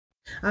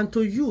And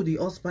to you, the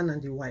husband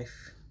and the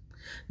wife,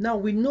 now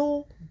we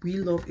know we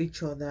love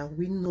each other.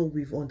 We know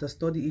we've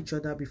understood each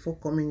other before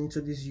coming into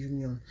this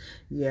union.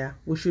 Yeah,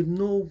 we should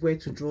know where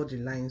to draw the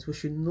lines. We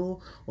should know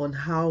on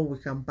how we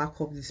can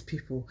back up these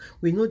people.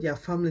 We know their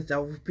families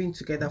that we've been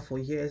together for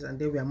years and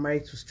then we are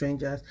married to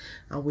strangers,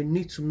 and we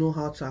need to know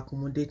how to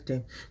accommodate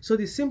them. So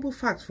the simple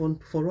fact for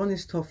running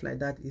stuff like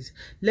that is,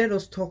 let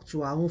us talk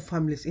to our own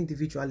families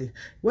individually.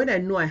 When I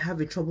know I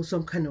have a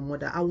troublesome kind of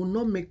mother, I will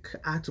not make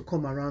her to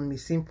come around me.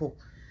 Simple.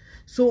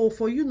 So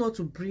for you not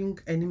to bring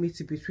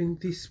enmity between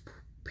these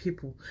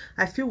people,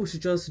 I feel we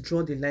should just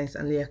draw the lines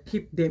and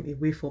keep them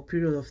away for a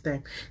period of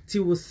time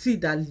till we see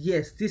that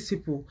yes, these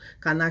people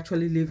can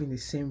actually live in the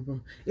same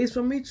room. It's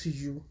from me to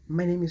you.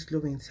 My name is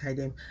Lowe Inside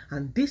Them,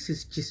 and this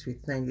is Gist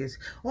with 9 Years.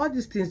 All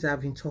these things that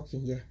I've been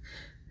talking here,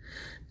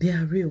 they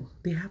are real.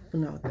 They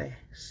happen out there.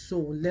 So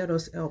let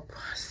us help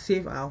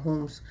save our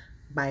homes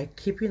by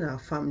keeping our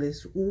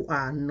families who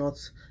are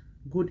not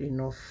good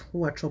enough,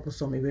 who are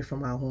troublesome, away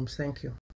from our homes. Thank you.